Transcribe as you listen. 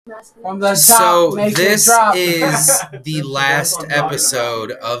From the top, So make this it drop. is the last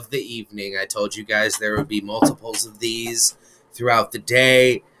episode of the evening. I told you guys there would be multiples of these throughout the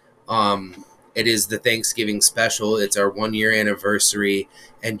day. It is the Thanksgiving special. It's our 1-year anniversary.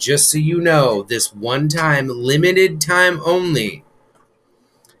 And just so you know, this one time, limited time only,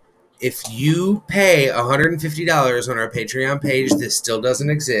 if you pay $150 on our Patreon page, this still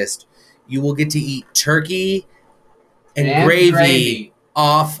doesn't exist, you will get to eat turkey and gravy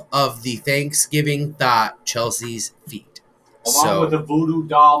off of the Thanksgiving thought Chelsea's feet. Along with a voodoo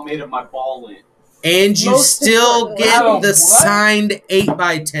doll made of my ball lint. And you still get the what? signed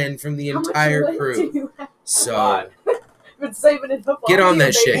 8x10 from the entire crew. So Been saving it up get all on year,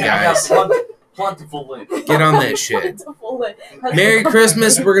 that shit, baby. guys. Plentiful lint. Get on that shit. Plentiful lint. Merry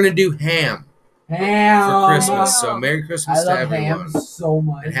Christmas. We're going to do ham Ham for Christmas. So Merry Christmas I to love everyone. ham so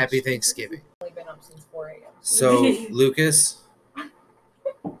much. And Happy Thanksgiving. I've been up since 4 a.m. So, Lucas,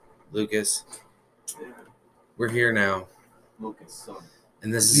 we're here now. Lucas, son.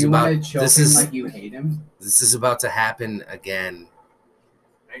 And this Do is you about want to choke this him is like you hate him? this is about to happen again.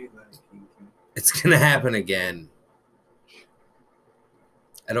 It's gonna happen again.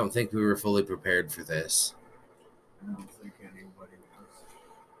 I don't think we were fully prepared for this. I don't think anybody was.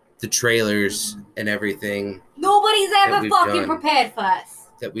 The trailers and everything Nobody's That ever we've fucking done. prepared for us.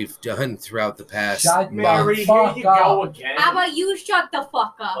 that we've done throughout the past Shut Mary, the here fuck you go up. again. How about you shut the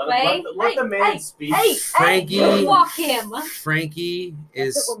fuck up, eh? Let the man speak. Frankie, Fuck him. Frankie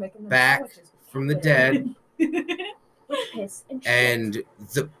That's it, is we're making them back sandwiches. from the dead, With piss and shit. and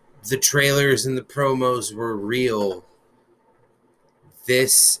the trailers and the promos were real.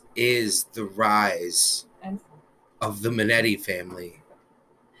 This is the rise And of the Minetti family.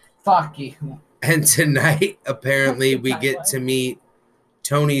 Fuck you. And tonight, apparently, we get to meet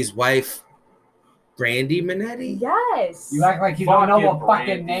Tony's wife, Brandy Minetti. yes. You act like you don't know Fucking a fucking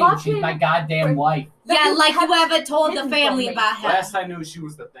Brandy. name. She's Fucking my goddamn wife. Yeah, like you ever told the Hidden family from me. about her. Last I knew, she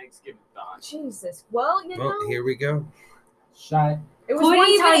was the Thanksgiving thought. Jesus. Well, you know, Well, here we go. Shut. it was Couldn't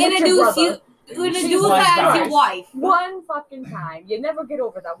one time even with your introduce brother. you. Introduce Jesus her as your Christ. wife. One fucking time. You never get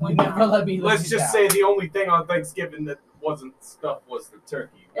over that You one never time. let me Let's live just down. say the only thing on Thanksgiving that wasn't stuffed was the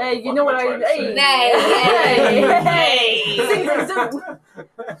turkey. Hey, you know what Fuck am I? trying to say? Hey, Hey, hey.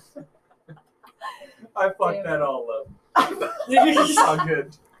 I fucked Damn. that all up. It's all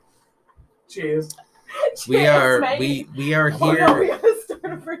good. Cheers. We Cheers, are mate. we are Oh, no, we here. gotta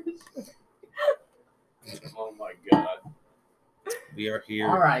start a British. Oh my god. We are here.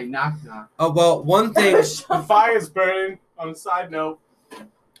 All right, knock knock. Oh well, one thing. The fire's burning. On a side note,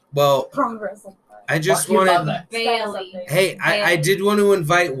 Well, Progress. I just Fuck your wanted. mother. Bailey. Hey, I did want to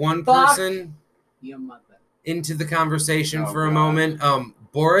invite one Fuck. person Your mother. into the conversation Oh, for a God. moment. it's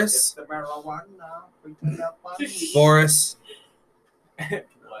Boris. the marijuana. We turn up on me. Boris.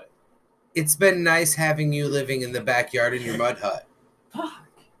 What? It's been nice having you living in the backyard in your mud hut.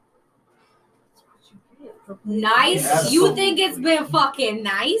 Nice? Absolutely. You think it's been fucking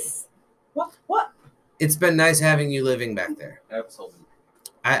nice? What? It's been nice having you living back there. Absolutely.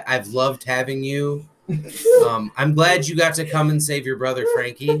 I've loved having you. I'm glad you got to come and save your brother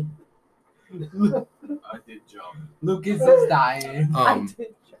Frankie. I did jump. Lucas is dying.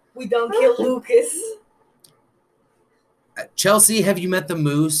 We don't kill Lucas. Chelsea, have you met the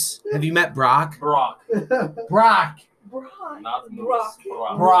Moose? Have you met Brock? Brock. Brock. Brock. Not Moose. Brock.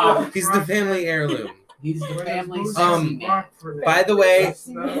 Brock. Brock. He's the family heirloom. He's the family Um, sexy man. By the way,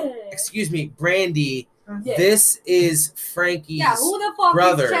 Yeah. excuse me, Brandy, Yeah. this is Frankie's Yeah, who the fuck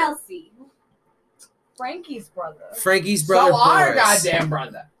brother. is Chelsea? Frankie's brother. Frankie's brother So our Boris. goddamn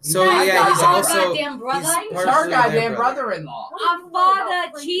brother. So, That's yeah, not he's our also goddamn brother. he's It's partially our their goddamn brother. brother-in-law. Our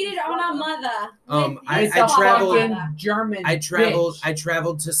father cheated on our mother. I It's a traveled- fucking German I traveled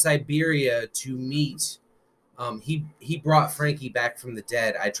bitch. to Siberia to meet he brought Frankie back from the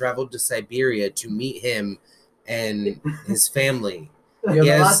dead. I traveled to Siberia to meet him and his family. You have He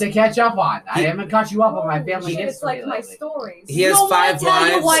a lot has- to catch up on. I he- haven't caught you up on my family Shit, history. it's like my lately. stories. He has you don't wanna 5 tell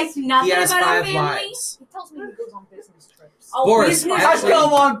your wives. wife nothing He has about 5 our family? wives. He tells me he goes on business trips. Oh, Boris, business I actually- still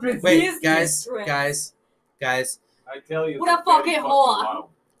want business. Wait, Business guys, I tell you. What they're a fucking very whore. loud.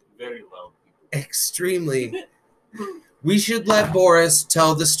 Very loud people. extremely. We should let Boris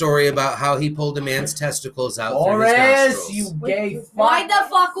tell the story about how he pulled a man's testicles out through his Boris, nostrils. you gay fuck. Why the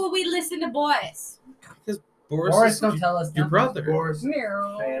fuck would we listen to Boris? Boris, Boris, is don't tell us your nothing. brother. Boris.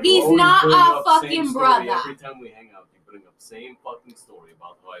 Meryl. Man, He's always not bring our up fucking same story. brother. Every time we hang out, you bring up same fucking story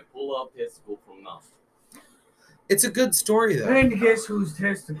about how I pull out testicle from nostril. It's a good story though. Trying to guess whose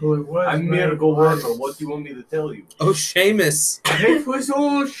testicle it was. I'm but miracle it was- worker. What do you want me to tell you? Oh, Seamus. It was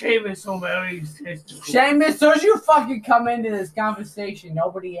old Seamus O'Malley's testicle. Seamus, don't you fucking come into this conversation.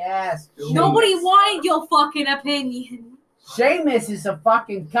 Nobody asked. Nobody wanted your fucking opinion. Seamus is a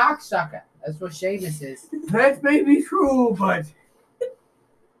fucking cocksucker. That's what Seamus is. That may be true, but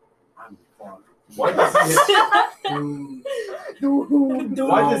I'm fucked. Why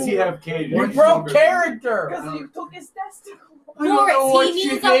does he have candy? You broke character. Because you took his testicle. I don't know what Boris, he she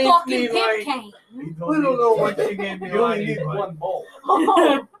needs a gave fucking me, pimp like- cane. I don't know what she gave me. You only like, need but- one bowl.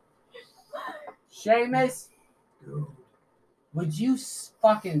 Oh, Seamus, would you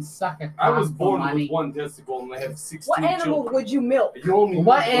fucking suck a cock I was for born money? with one testicle and I have 16 what animal children. would you milk? You only need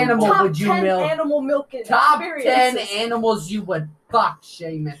What one animal bowl. Top would you 10 milk? animal milking Top 10 experiences. animals you would fuck,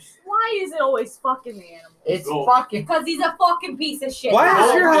 Seamus. Why is it always fucking the animal? It's Go. fucking. Because he's a fucking piece of shit. Why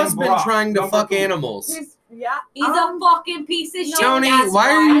is Oh, your and husband Brock, trying to number fuck 2. animals? He's a fucking piece of shit. Tony, that's why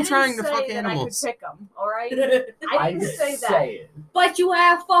are you I didn't trying to say fuck that animals? I could pick them, all right? I I didn't say that. say it. But you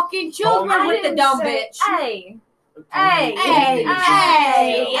have fucking children I with the didn't dumb say- bitch. Hey, hey, Hey,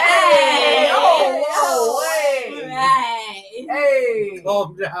 hey, hey, oh, hey. Hey. Hey.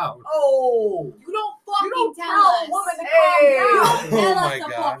 Calm down. Oh. You don't fucking you don't tell tell us. a woman to Hey. calm Oh Tell my us to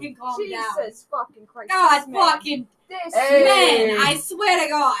God. fucking calm down. down. Jesus fucking Christ. God this man. fucking This Hey. man, I swear to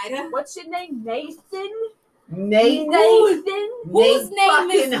God. What's your name? Nathan? Nate. Nathan? Whose Nate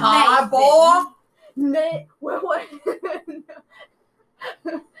name is fucking Hardball. Nate? What?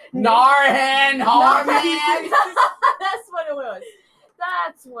 Narhan Harman. That's what it was.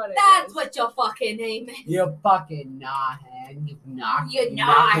 That's what it That's is. what your fucking name is. You fucking Narhan. You knock. You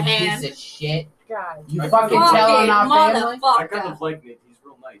knocking Narhan. piece of shit. God. You I fucking fucking telling our family. I kind motherfucker. of like Nate. He's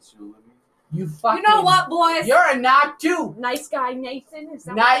real nice. You know what I mean? You fucking. You know what, boys? You're a knock too. Nice guy Nathan? Is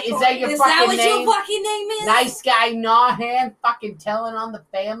that, Nice- what you is call that him? your Is that fucking what name? your fucking name is? Nice guy Narhan. Fucking telling on the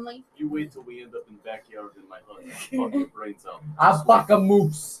family. You wait till we end up in the backyard in my hut. I'll fuck your brains out. I'll fuck a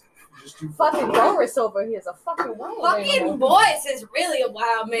moose. Just too Fucking Boris over here is a fucking wild Fucking animal. Boris is really a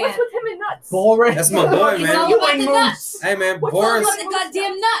wild man. What's with him and nuts? Boris. That's my boy, It's man. all You about and the moose. nuts. Hey man, What's All Boris. about the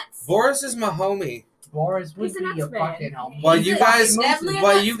goddamn nuts. Boris is my homie. Boris would He's be an your X-Man. fucking homie. While He's you a- guys, definitely a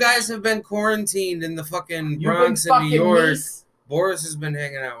while nuts you guys have been quarantined in the fucking You've Bronx been and New fucking York, meese. Boris has been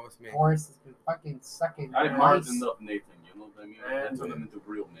hanging out with me. Boris has been fucking sucking. I mice. hardened up Nathan. You know what I mean? I And- turned him into a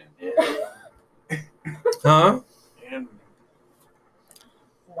real man. Huh? And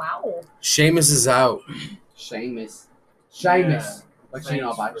Wow. Seamus is out. Seamus. Yeah. What you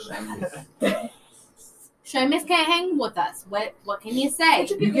know about Thanks for Seamus? that. Seamus can't hang with us. What can you say? You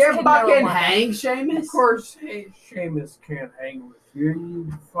Give get this kid fucking marijuana. hang, Seamus? Of course, hey, Seamus can't hang with you.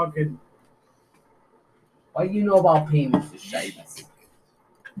 You fucking. What you know about penises, Seamus?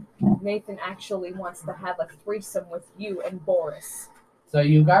 Nathan actually wants to have a threesome with you and Boris. So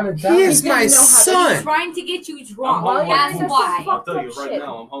you gotta tell He me. is my He's son. trying to get you drunk. I'm hungry. That's That's why. I'll tell you Fucked up right shit.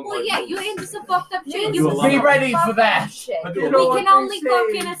 now, I'm hungry. Well, yeah, you're into some fucked up shit. do You a lot Be of- ready for that. Shit. I do You a know lot. We what can they only say,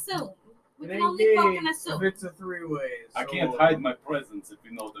 fucking assume. We it can ain't only gay fucking if assume. it's a three-way. I so- can't hide my presence if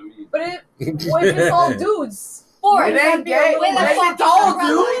you know what I mean. But what if it's all dudes? Boris, It ain't gay. Where the Maybe fuck it's all is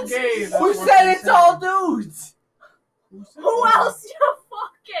your brother? dudes. Gay, that's Who what said they it's all dudes? said Who that? else you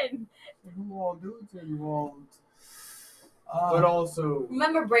fucking? Who all dudes involved? Uh, But also,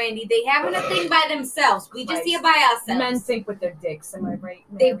 Remember, Brandy, they having a thing by themselves. We just Right. here by ourselves. Men think with their dicks, am I right?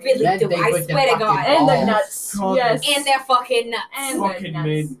 They Mary? really Men do. think I with their swear to fucking God. And their balls. nuts. Talking- Yes. And they're fucking nuts. And their fucking nuts.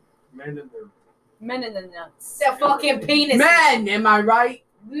 men in their. Men in the nuts. They're fucking penises. Men, am I right?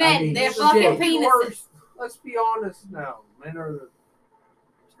 Men, I mean, they're shit. fucking penises. Let's be honest now. Men are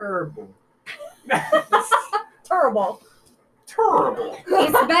terrible. Terrible. Terrible.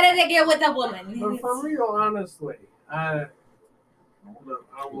 It's better to get with a woman. But for real, honestly, hold up,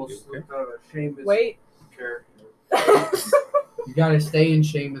 I almost slipped out of Seamus' Wait. character. You gotta stay in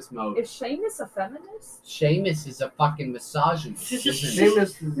Seamus mode. Is Seamus a feminist? Seamus is a fucking misogynist, isn't he? Seamus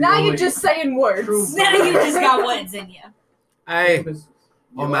is the Now only you're just saying words. true- Now you just got words in you. Hey, Seamus-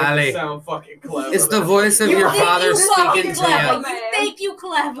 You O'Malley. like to sound fucking clever. it's the voice of You your think father you speaking fucking to clever. you. You think you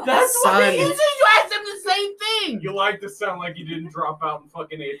clever. That's what Son. he is. You asked him the same thing. You like to sound like you didn't drop out in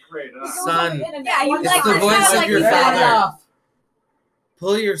fucking 8th grade. Huh? Son. Yeah, you It's like the to voice sound of like your you Fair father. better. enough.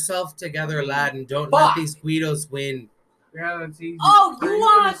 Pull yourself together, lad, and don't Fuck. let these Guidos win. Yeah, that's easy. Oh, Pretty you good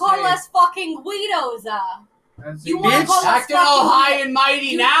want to call say. us fucking Guidos, That's you easy. wanna Bitch. call us Acting all fucking high and mighty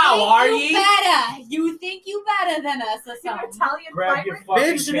You now, think are you ye? better. You think you better than us or You're something. Italian Grab your pirate?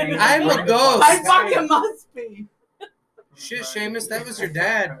 fucking Bitch, cane. I'm a Bring the ghost. I fucking fucking cane. must be. Shit, Seamus, that was your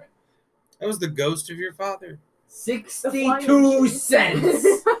dad. That was the ghost of your father. 62 cents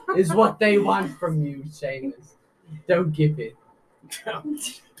is what they want from you, Seamus. Don't give it.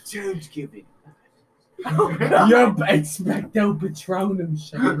 Don't give it. You're expecto patronum,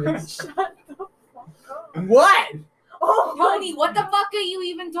 Seamus. Shut the fuck up. What? Oh, Tony, what the fuck are you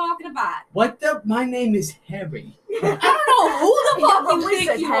even talking about? What the? My name is Harry. I don't know who the fuck You're a you think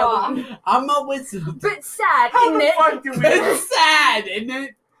wizard, you Harry. are. I'm a wizard. Bit sad, How isn't the it? fuck do we? It's sad, isn't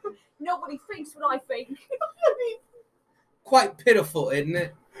it? Nobody thinks what I think. Quite pitiful, isn't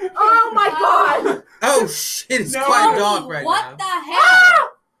it? Oh my god! Oh shit, it's No. quite Tony, dark right what now. the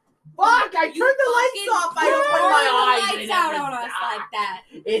hell? Fuck! I turned You the lights fucking off. I opened my eyes. turn the and lights out it on was us dark. like that.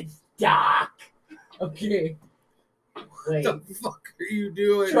 It's dark. Okay. Wait. What the fuck are you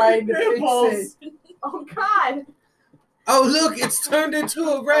doing? Trying to Nipples. fix it. Oh god! Oh look, it's turned into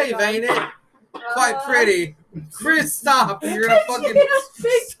a rave, ain't it? Quite pretty. Chris, stop! You're gonna fucking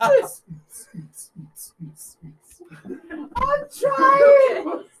fix stop. this. I'm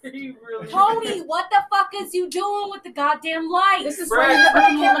trying. Tony, what the fuck is you doing with the goddamn lights? This is why you never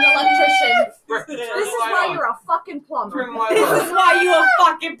became an electrician. Turn This the is light why on. you're a fucking plumber. Turn the light This on. is why you a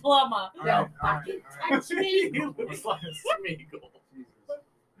fucking plumber. Alright, fucking alright. He looks like a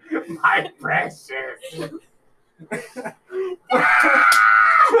Smeagol. My precious.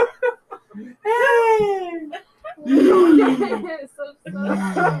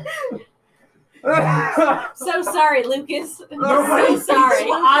 So sorry, Lucas. Nobody So sorry. thinks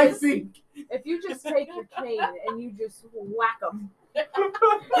what I think. If you just take your cane and you just whack them.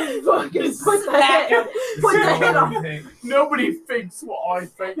 Fucking put the head on. Nobody thinks what I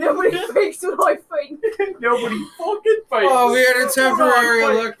think. Nobody thinks what I think. Nobody fucking thinks. Oh, we had a temporary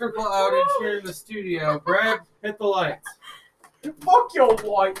What I think. electrical outage here in the studio. Brad, hit the lights. Fuck your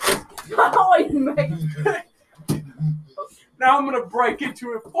lights. Oh, mate. Now I'm gonna break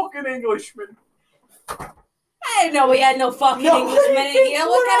into a fucking Englishman. I didn't know we had no fucking No, Englishman in here. What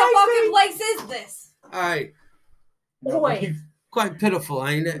what kind of I fucking place is this? Alright, Boy. quite pitiful,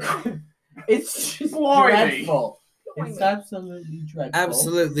 ain't it? It's just Blimey. dreadful. It's absolutely dreadful.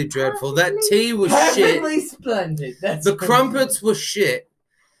 Absolutely dreadful. That tea was shit. Perfectly splendid. That's The crumpets were shit.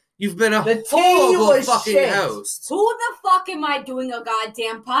 You've been a The tea horrible was fucking shit. host. Who the fuck am I doing a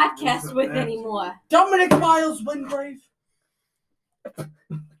goddamn podcast with anymore? Dominic Miles Wingrave.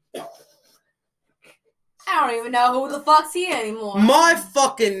 I don't even know who the fuck's here anymore. My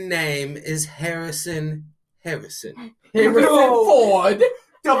fucking name is Harrison Harrison. Harrison No. Ford.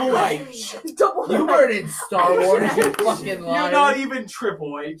 Double H. Double You weren't in Star Wars, you fucking You're liar. not even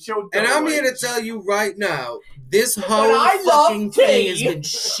Triple H. You're And I'm Double here to H. tell you right now, this But whole I love fucking thing has tea. been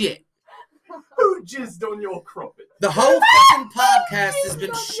shit. Who jizzed on your crumpet? The whole fucking podcast has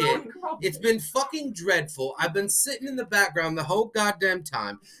been shit. It's been fucking dreadful. I've been sitting in the background the whole goddamn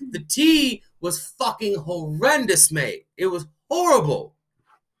time. The tea was fucking horrendous, mate. It was horrible.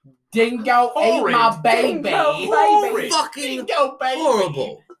 Dingo ate Horrid. my baby. Dingo. Horrid. Fucking Dingo baby.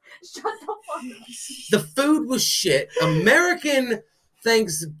 horrible. Shut the fuck up. The food was shit. American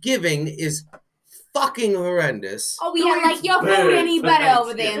Thanksgiving is fucking horrendous. Oh yeah, like your food Very any better fancy.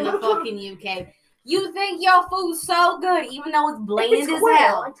 over there in the fucking UK. You think your food's so good, even though it's bland It's as quail.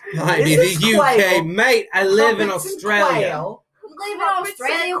 hell. I mean, This the is UK, quail. mate. I live in Crumpets and Australia. quail. You live in Crumpets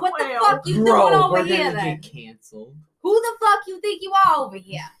Australia? and What the quail. fuck you Bro, doing over we're here gonna then? get canceled. Who the fuck you think you are over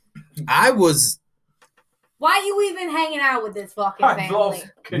here? I was, Why you even hanging out with this fucking I've family? lost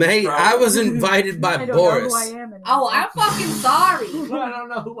mate. control. I was invited I by don't know Boris. who I am anymore. Oh, I'm fucking sorry. I don't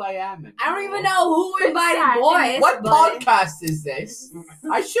know who I am. I don't even know who It's invited sad. Boris. What but podcast is this?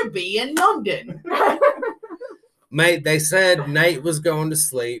 I should be in London. Mate, they said Nate was going to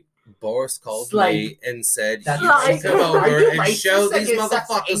sleep. Boris called Slave. me and said, That's you right. should come Are over you and racist show these against us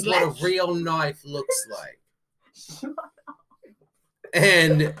motherfuckers what a English? real knife looks like.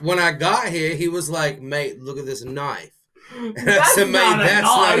 And when I got here, he was like, mate, look at this knife. And I That's said, mate, not a that's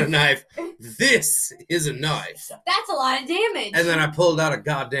not a knife." knife. This is a knife. That's a lot of damage. And then I pulled out a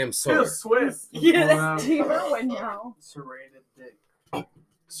goddamn sword. Feel Swift. Yeah, that's Do you ruin now? Serrated dick.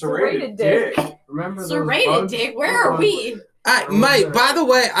 Serrated Serrated dick. Remember those Serrated bugs? dick. Where are we? Hey, mate, by the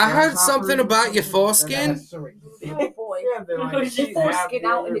way, I heard something about your foreskin. Oh boy. Yeah, they're like, Your she's Foreskin happy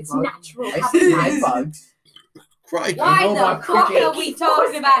out in with its bugs. natural I see my habitat. bugs. Crikey. Why know the about fuck cricket. are we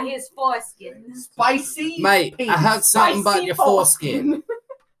talking about his foreskin? Spicy. Mate, I heard something about Spicy your foreskin.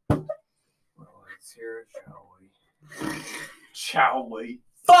 Well, let's hear it, shall we? Shall we?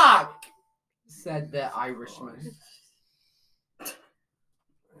 Fuck! Said the Irishman.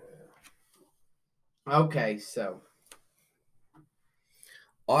 Okay, so.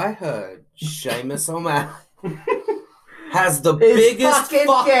 I heard Seamus O'Malley has the It's biggest fucking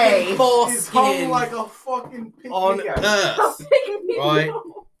fucking gay. He's hung foreskin like a fucking on picnic. earth. Right?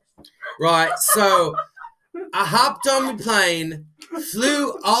 Right, so I hopped on the plane,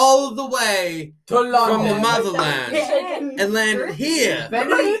 flew all the way To from the London. motherland, and landed here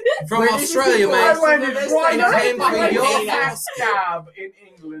from British Australia, people mate. I landed right And came in for your your house. scab in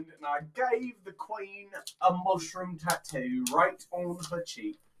England, and I gave the Queen a mushroom tattoo right on her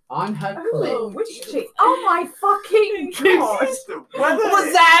cheek. On her Ooh, clit. which cheek? Oh my fucking god! Whether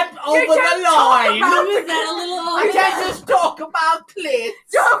Was that over You the can't talk line? about Was that a little I can't just talk about clits.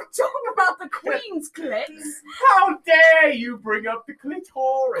 Don't talk about the Queen's clits. How dare you bring up the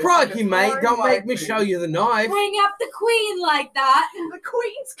clitoris? Crikey, It's mate, very don't make me likely. show you the knife. Bring up the queen like that. The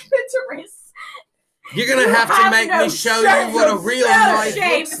Queen's clitoris. You're gonna You have to have make no me show shame. you what a real No knife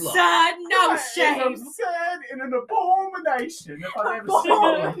shame, looks like. son. No That is shame. absurd and an abomination if I've ever seen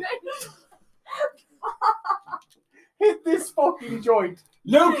one. Hit this fucking joint.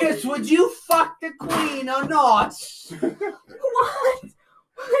 Lucas, would you fuck the queen or not? What?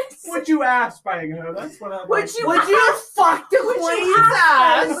 Would you ass bang her? That's what I'm Would you Would you fuck the Would queen's you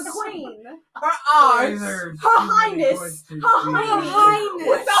ask ass? the Queen? Her arse. Her Highness. Her Highness.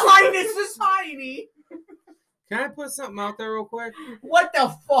 Highness. The highness is tiny. Can I put something out there real quick? What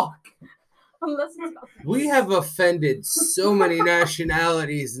the fuck? Unless it's not. We have offended so many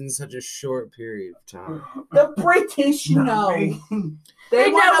nationalities in such a short period of time. The British know. They They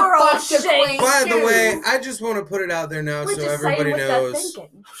know we're all want to fuck the shit. queen. By the too. way, I just want to put it out there now We're so just everybody saying what they're knows.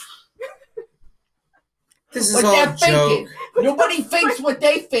 thinking. This is What all they're a joke. thinking. Nobody thinks what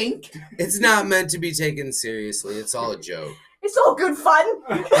they think. It's not meant to be taken seriously. It's all a joke. It's all good fun.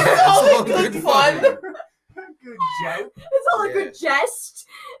 It's all good fun. Good joke. It's all a Yeah. good jest.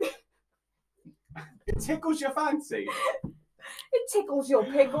 It tickles your fancy. It tickles your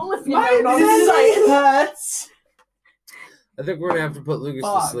pickle if you My know what I'm belly saying. hurts. I think we're gonna have to put Lucas to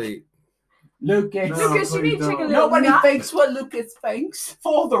Fuck. sleep. Lucas. No. Lucas, you please need to take a don't. little Nobody nap. thinks what Lucas thinks.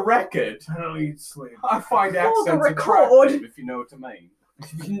 For the record, I don't need sleep. I find For the accents record. attractive, if you know what I mean.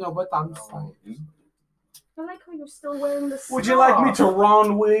 You know what I'm saying. I like how you're still wearing the Would you like me scarf. to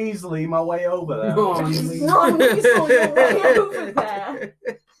Ron Weasley my way over there? Ron Ron Weasley your way over there?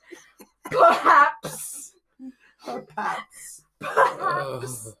 Perhaps. Perhaps.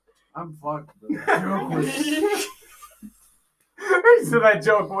 Perhaps. I'm fucked. The joke was So that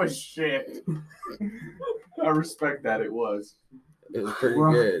joke was shit. I respect that it was. It was pretty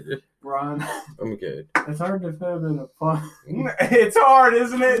Right. good. Ron. I'm good. It's hard to fit in a fun. It's hard,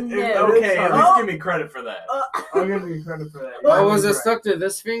 isn't it? Yeah, Okay, it's at hard. least give me credit for that. I'll give you credit for that. Oh, was it Right. stuck to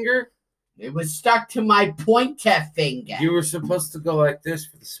this finger? It was stuck to my pointer finger. You were supposed to go like this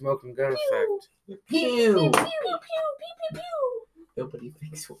for the smoking gun effect. Pew, Pew. pew, pew, pew, pew. Nobody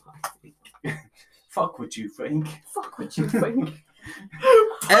thinks what I think. Fuck what you think. Fuck what you think.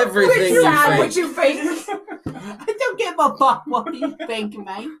 Everything you Sad think. what you think. I don't give a fuck what you think,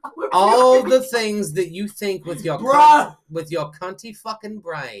 mate. All the things that you think with your Bruh. with your cunty fucking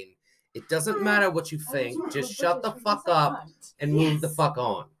brain. It doesn't matter what you think. Just shut the fuck up and move the fuck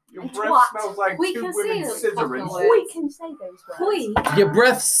on. Your And breath twat. smells like We two can women say those scissoring. fucking We can say those words. Queen. Your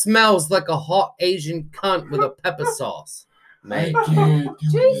breath smells like a hot Asian cunt with a pepper sauce. Mate,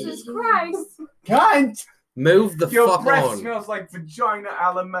 Jesus Christ. Cunt. move the Your fuck breath on. smells like vagina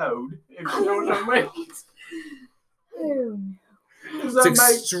a la mode, if you know what I mean. Oh, Does It's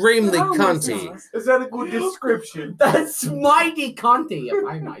that, extremely Oh my cunty. God. is that a good description? That's mighty cunty, if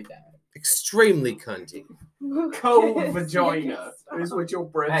I might add. Extremely cunty. Cold vagina is what your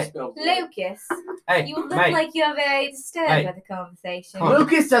breath Hey. smells like. Lucas, Hey, you look like you're very disturbed Hey. by the conversation. Huh.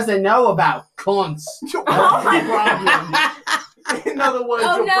 Lucas doesn't know about cunts. That's the problem. In other words,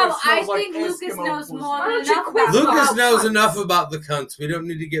 Oh your no, breath I smells like think Lucas Eskimo knows pussy. more Why than don't you enough quit about Lucas cunts. knows enough about the cunts. We don't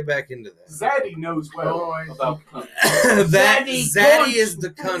need to get back into that. Zaddy knows well Oh, I about cunt. that Zaddy Zaddy cunt. is the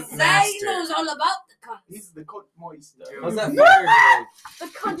cunt Zaddy master. knows all about the cunts. He's the cunt moister. How's that fire? The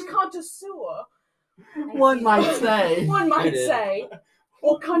cunt connoisseur. One might say. One I might did. say.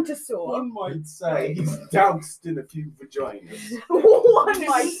 Or connoisseur. One might say he's doused in a few vaginas. One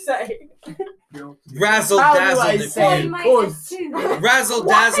might say. Razzle How do I dazzled if say One it? you. might Cunts. too. Razzle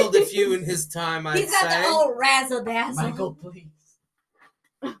dazzled if you in his time, I'd He's got say. the old razzle dazzle. Michael, please.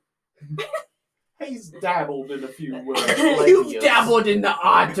 He's dabbled in a few words. You've dabbled in the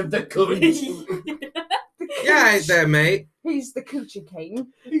art of the cunt. Yeah, right there, mate. He's the coochie king.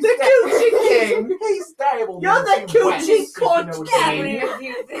 He's The coochie king. He's dabbled You're in the a few coochie words, if you cunt know what Yeah, I but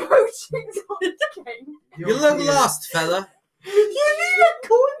mean. Coochie king. You look lost, fella. You need a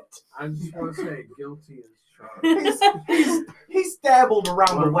cunt. I just want to say, guilty as charged. He's dabbled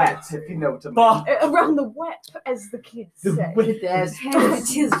around the wet, if you know what I mean. Around the wet, as the kids say. ass.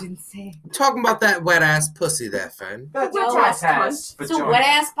 Children say. Talking about that wet ass pussy there, friend. That's Wet wet ass ass. It's a wet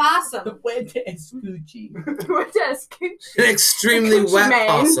ass possum. The wet ass Gucci. Wet ass coochie. An extremely Coochie wet man.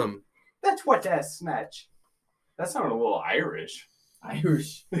 possum. That's wet ass snatch. That sounded a little Irish.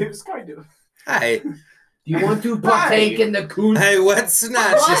 Irish. It was kind of. Hey, Do you want to partake in the coon? hey, wet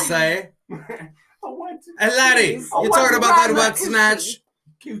snatch, you What? say? Oh, what? Hey, laddie, Please. you what talking about that grandma wet coochie? snatch?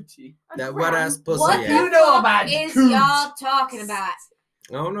 Gucci. That wet ass pussy, What yeah. the You know fuck about is cooch. y'all talking about?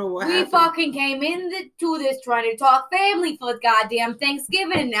 I don't know what We happened. fucking came into this trying to talk family for goddamn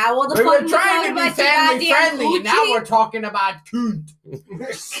Thanksgiving, and now all the We fuck were trying to be family friendly, and now we're talking about coon.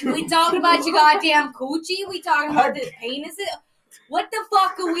 We talking about your goddamn coochie? We talking about the penises? What the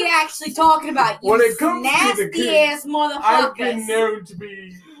fuck are we actually talking about? You When it comes to the nasty coon, ass I've been motherfuckers. known to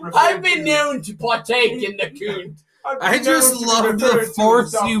be. I've been known to partake in the coon. I just love the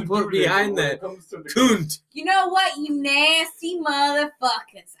force you put behind that. Coont. You know what, you nasty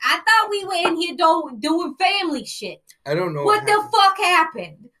motherfuckers. I thought we were in here doing family shit. I don't know What the happened. fuck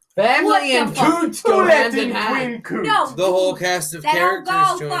happened? What Family the and fuck? coons go hand in hand. Queen Coont. No, The whole cast of they don't characters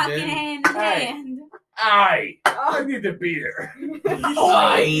go joined fucking in. hand in Hey. hand. Aye. I need a beer.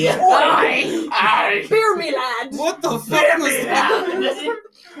 Aye. Beer me, lad. What the fuck was that?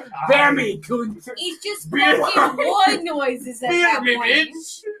 Family coons. It's just Beer. fucking war noises at Beer that me, point.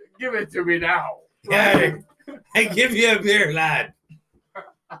 bitch. Give it to me now. Hey, I give you a beer, lad.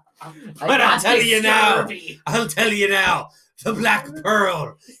 I But I'll got tell the you now. scurvy. I'll tell you now. The Black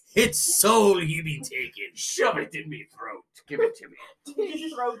Pearl. Its soul you be taking. Shove it in me throat. Give it to me.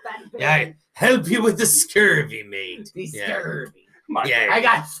 Throw that beer. I help you with the scurvy, mate. The Yeah. scurvy. My Yeah. I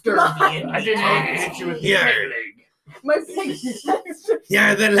got scurvy in I me. didn't want to hit you with Yeah. the leg. My face.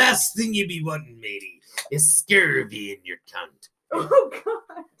 Yeah, the last thing you be wanting, matey, is scurvy in your cunt. Oh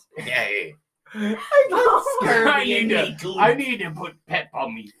god. Hey, Oh, I need to put pep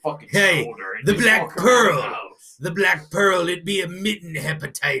on me fucking Hey, shoulder. and the just Black walk around Pearl. the house. the Black Pearl, it'd be a mitten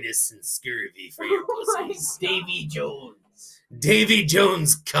hepatitis and scurvy for your Oh my pussies. Davy Jones. Davy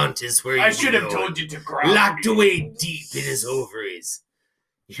Jones' cunt is where you I should have go. told you to grab Locked me. away deep in his ovaries.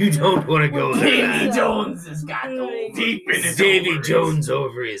 You don't want to go there, Davy lad. Jones has got the Deep in his Davy ovaries. Jones'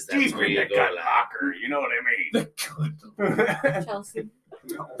 ovaries. That's Deep where in you the go, gut lad. locker. You know what I the Chelsea.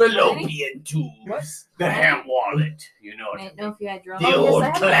 fallopian tubes. mean? The ham wallet. You know what I I didn't know if you had drunk. The Oh, yes, old I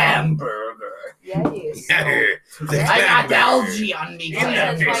have clam burger. yes. The I got clam algae on me. In clam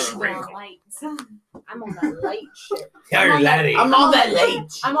that That's why fish you burger. don't wrinkle. like. I'm on that light shit. Here, laddie. I'm on that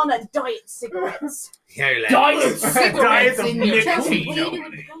late. I'm on that diet cigarettes. Here, laddie. Diet cigarettes of in your Chelsea, nicotine. what do you do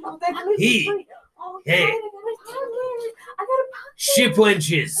with the Oh, that really He. sweet. Oh, Hey. God, I got a Ship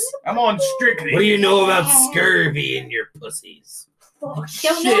wenches. I'm on Strictly. What do you know about scurvy in your pussies? fuck.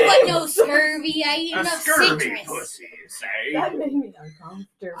 Don't know what no scurvy. I eat A enough scurvy citrus. pussy, say. That made me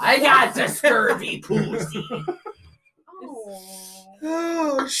uncomfortable. I got the scurvy pussy. Oh.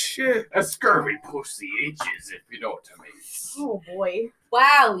 Oh, shit. A scurvy pussy itches, if you know what I mean. Oh boy.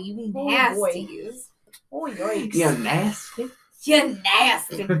 Wow, you Oh, nasties. Oh yikes. You're nasty. You're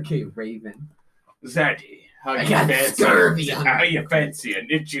nasty. Okay, Raven. Zaddy, how I you got fancy? scurvy on How you fancy an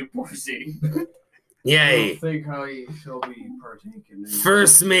itchy pussy? I Yay. don't think how you shall be partaking in.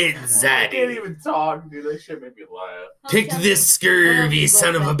 First mate I can't Zaddy. even talk, dude. That shit made me laugh. Pick this scurvy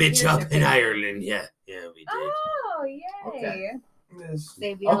son of a bitch Here's up your in picture. Ireland. Yeah, we did. Oh yay. Okay. This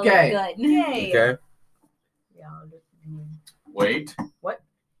Baby, it'll Okay. look good. Yay. Okay. Yeah, I'll just- Wait,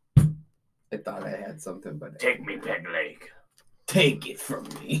 I thought I had something, but take me peg leg. take it from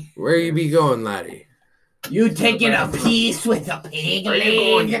me. Where you be going, laddie? You taking a piece with a pig Are you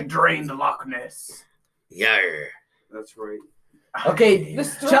going to leg? drain the Loch Ness? Yar. That's right. Okay, The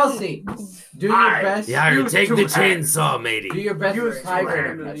string. Chelsea, do your Aye. best. Yar, You take two the hands. chainsaw, Do matey. your best Use for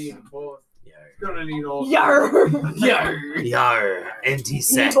Tiger. two You're gonna need both. Yar. You're gonna need all. Yar. Yar. Yar.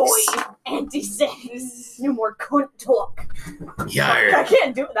 Anti-sex. Boy. Anti-sex. No more cunt talk. I Yar.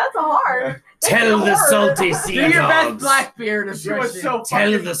 can't do it. That's hard. That's Tell the hard. salty sea Do your best dogs. Blackbeard She was impression. so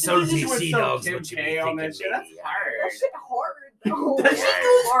Tell fucking- the salty she was sea so dogs Kim what you be K on that thinking, shit. That's lady. hard. That shit hard. Oh, That shit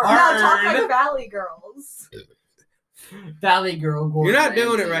goes hard. Now talk hard. like Valley Girls. Valley Girl. You're not Gordon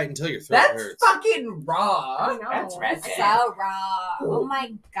doing it Ramsay. right until your throat That's hurts. fucking raw. I know. That's red. So raw. Oh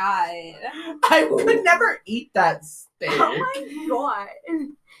my god. I would never eat that steak. Oh my god.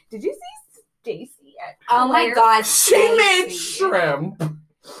 Did you see Stacy at Oh my Claire's? god. She made Stacey. shrimp.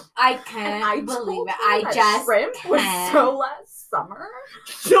 I And can't I believe told it. her I that just shrimp was can't. so less summer.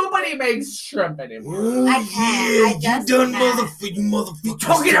 Nobody makes shrimp anymore. Oh, I can. I you just done can. you motherfuckers.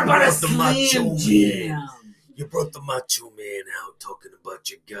 Talking about a the Macho Slim Man. Jim. You brought the Macho Man out talking about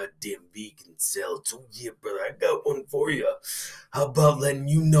your goddamn vegan salads. Oh yeah, brother, I got one for you. How about letting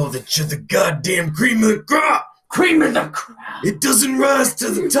you know that you're the goddamn cream of the crop? Cream of the crop. It doesn't rise to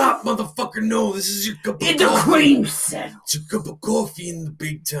the top, motherfucker. No, this is your cup of In the coffee. cream settle. It's your cup of coffee in the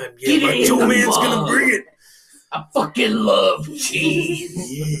big time. Yeah, Get it in Macho the Man's mug. gonna bring it. I fucking love cheese.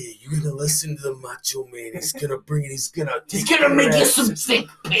 Yeah, you're gonna listen to the Macho Man. He's gonna bring it. He's gonna make you some thick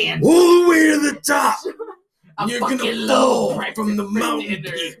pants. all the way to the top. I You're fucking gonna love fall from the mountain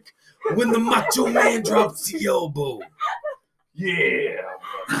dinner. peak when the Macho Man drops the elbow. Yeah.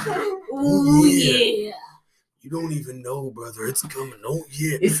 Ooh, yeah. You don't even know, brother. It's coming. Oh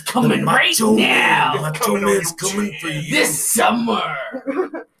yeah. It's coming right Macho Man. now. Macho Man's coming for you. This summer.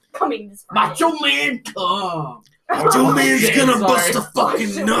 Coming this Friday. Macho Man come. Macho Man's shit, gonna sorry. bust a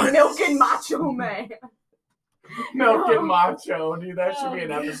fucking nut. Milk and Macho Man. Milk and Macho, dude. That should be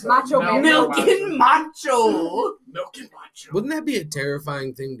an episode. Macho Man. Milk and Macho. Milk and Macho. Wouldn't that be a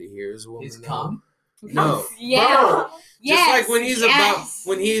terrifying thing to hear as a woman? His cum. No. Yeah. Yes. Just like when yes.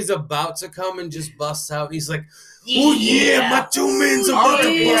 he's about to come and just busts out, and he's like, "Oh yeah, Macho Man's Ooh, about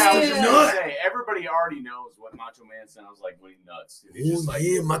to yeah. bust I was a just nut." gonna say, everybody already knows what Macho Man sounds like when he nuts. Dude. He's Oh just like,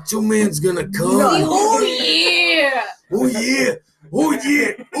 yeah, Macho Man's gonna come. Oh yeah. Oh yeah, oh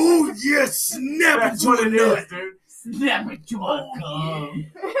yeah, oh yeah, snap that's into what a it nut. is, dude. Snap it to a cum.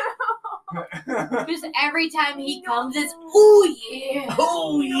 Just every time he comes, it's ooh yeah.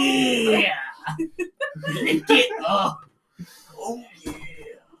 Oh yeah. Get up. Oh yeah.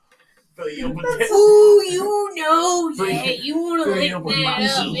 Fill you up with that. Ooh, you know, yeah, you wanna Fill lick you up with that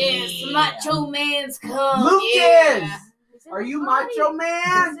Macho up. It's Man. Macho Man's come. Lucas. Yeah. Are you Macho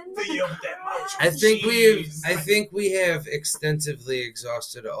Man? Fill you up with that Macho I think we have extensively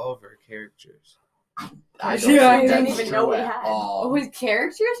exhausted all of our characters. I didn't even know we had. Oh, his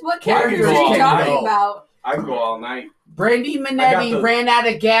characters? What Characters characters are you can talking go. about? I can go all night. Brandy I got Minetti the- ran out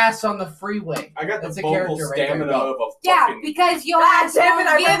of gas on the freeway. I got That's the a vocal character right there. stamina Go. of a Yeah, fucking... because your God ass damn it,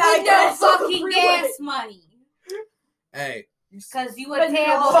 don't I give ran out me of no gas on the fucking freeway. gas money. Hey, Because you would But pay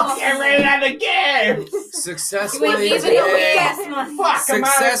no all Fuck, the I ran out of gas. You would successfully give me no today, gas money. Fuck, I'm out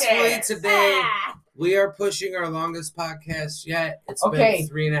of successfully gas. today, Ah. we are pushing our longest podcast yet. It's Okay, been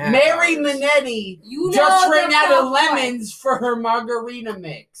 3.5 Mary hours. Minetti You know just the ran out of fuck what. lemons for her margarita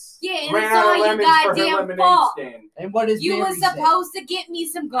mix. Yeah, and Ran it's out all of your lemons for her goddamn lemonade fault. stand. And what is You were Mary say? supposed to get me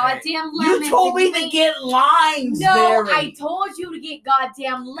some goddamn lemons. You told me and to you get limes, No, Mary. I told you to get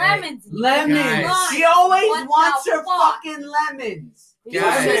goddamn lemons. and you Lemons. didn't Guys. She always What wants the her fuck? fucking lemons. You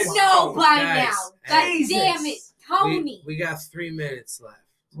Guys. should know by Guys. now. God Jesus. damn it, Tony. We got 3 minutes left.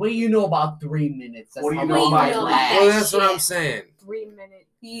 What do you know about 3 minutes? That's What do how you long know my about life. Well, that's what shit. I'm saying. 3 minutes.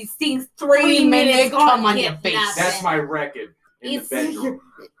 These things 3 minutes gonna come on get your face. nothing. That's my record in It's- the bedroom.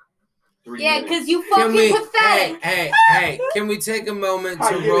 3 Yeah, minutes. because you Can fucking we? pathetic. Hey! Can we take a moment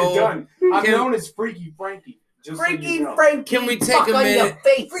I to get it roll? done. I'm Can- known as Freaky Frankie. Just so Frankie, you know. Frankie, Can we take fuck a on your minute?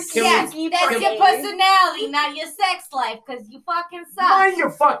 face. Can Yes, we- that's can your we- personality, not your sex life, because you fucking suck. Mind your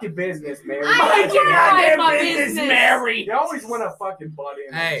fucking business, Mary. I Mind ain't your gonna goddamn mind my business. business. Mary. You always want to fucking butt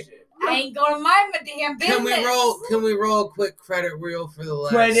in Hey. and shit. I ain't gonna mind my damn business. Can we roll a quick credit reel for the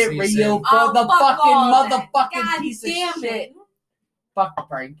last Credit season? reel for Oh, the fuck fucking all that. motherfucking God piece of damn shit. it. Fuck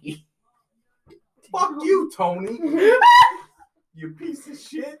Frankie. Fuck you, Tony. You piece of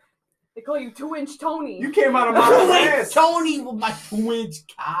shit. They call you 2-inch Tony. You came out of mama's Wait, ass. Tony with my 2-inch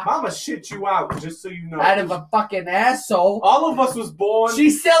cock Mama shit you out, just so you know. out of a fucking asshole. All of us was born. She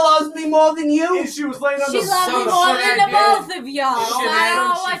still loves me more than you. and she was laying on She the loves me so more shit than I the did. both of y'all. Shit So I I don't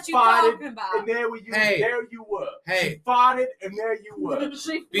know done, what she you farted, talking about. And there you, Hey. there you were. Hey. She farted, and there you were.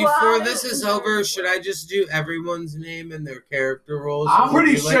 She Before farted. this is over, should I just do everyone's name and their character roles? I'm Or would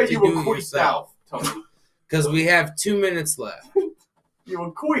Pretty you sure like to you do were it queefed yourself? out, Tony. Because we have 2 minutes left. You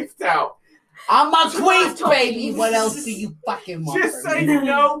were queefed out. I'm a queef, baby. What else do you fucking want Just from say me? you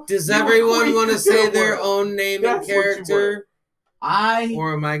know. Does You were everyone queefed want to into say the their world. own name That's and what you character? I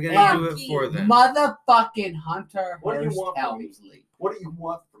Or am I going Fuck to do it you. for them? motherfucking Hunter What do you Hearst want from me? Helmsley. What do you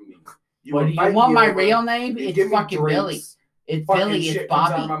want from me? What do invite you want? me My over, real name? you It's give me fucking drinks, Billy. It's fucking Billy. shit It's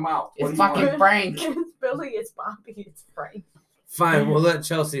comes out of Bobby. my mouth. What It's do you fucking want? Frank. It's Billy, it's Bobby, it's Frank. Fine, we'll let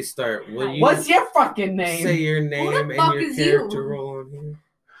Chelsea start. Will you What's your fucking name? say your name and fuck your is you? character role on here?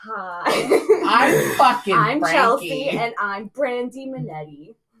 Hi. I'm fucking I'm Frankie. Chelsea, and I'm Brandy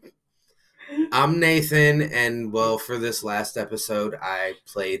Minetti. I'm Nathan, and well, for this last episode, I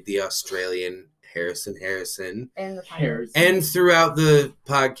played the Australian Harrison. And the Harrison. And throughout the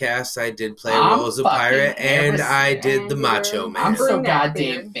podcast, I did play I'm role as a fucking pirate, and Harrison. I did the And Macho you're- Man. I'm so Bring that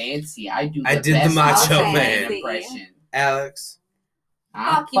goddamn beard. fancy. I do. I The did the best Macho Macho Man. impression. Alex.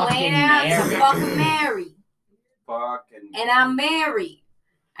 I'm Fuck you, fucking ain't Alex. I'm married. fucking married. Fucking. And I'm married.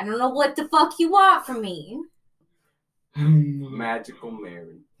 I don't know what the fuck you want from me. Magical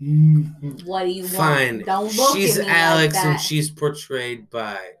Mary. What do you Fine. want? Don't look She's at me Alex, like and that. she's portrayed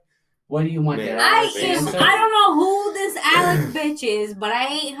by. What do you want? Man, that I Alex am. is- I don't know who this Alex bitch is, but I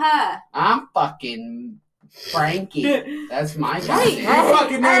ain't her. I'm fucking Frankie. That's my Hey, guy. Your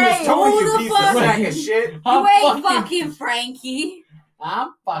fucking name hey, is Tony, who you the piece fuck? of sack of shit. You I'm ain't fucking Frankie.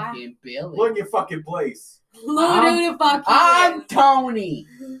 I'm fucking Billy. Look in your fucking place. Who the fuck you I'm is? Tony,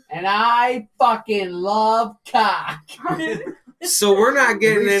 and I fucking love cock. So we're not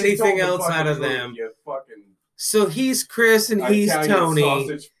getting At least you anything told the else out fucking of truth, them. You fucking So he's Chris, and he's Italian Tony.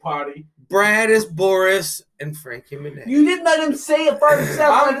 sausage party. Brad is Boris, and Frankie Monet. You didn't let him say it for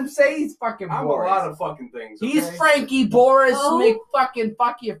himself. Let him say he's fucking I'm Boris. a lot of fucking things. Okay? He's Frankie Boris. Oh. Make fucking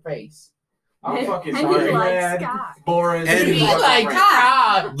fuck your face. I'm fucking And he sorry. likes cock. Boris. And He he fucking like Frank.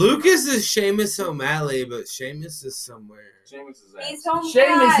 cock. Lucas is Seamus O'Malley, but Seamus is somewhere. Seamus is He's ass. home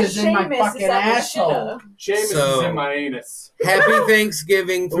Seamus is in my Seamus is fucking up his asshole. Seamus So- is in my anus. Happy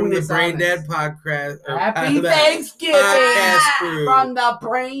Thanksgiving from the Unis Brain honest. Dead podcast. or Happy podcast Thanksgiving crew. from the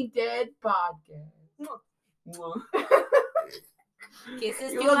Brain Dead podcast.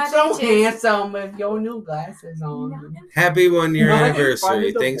 Kisses You to look my so bitches. handsome with your new glasses on. Happy 1 year No, I can find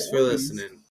anniversary. the Thanks for boys. listening.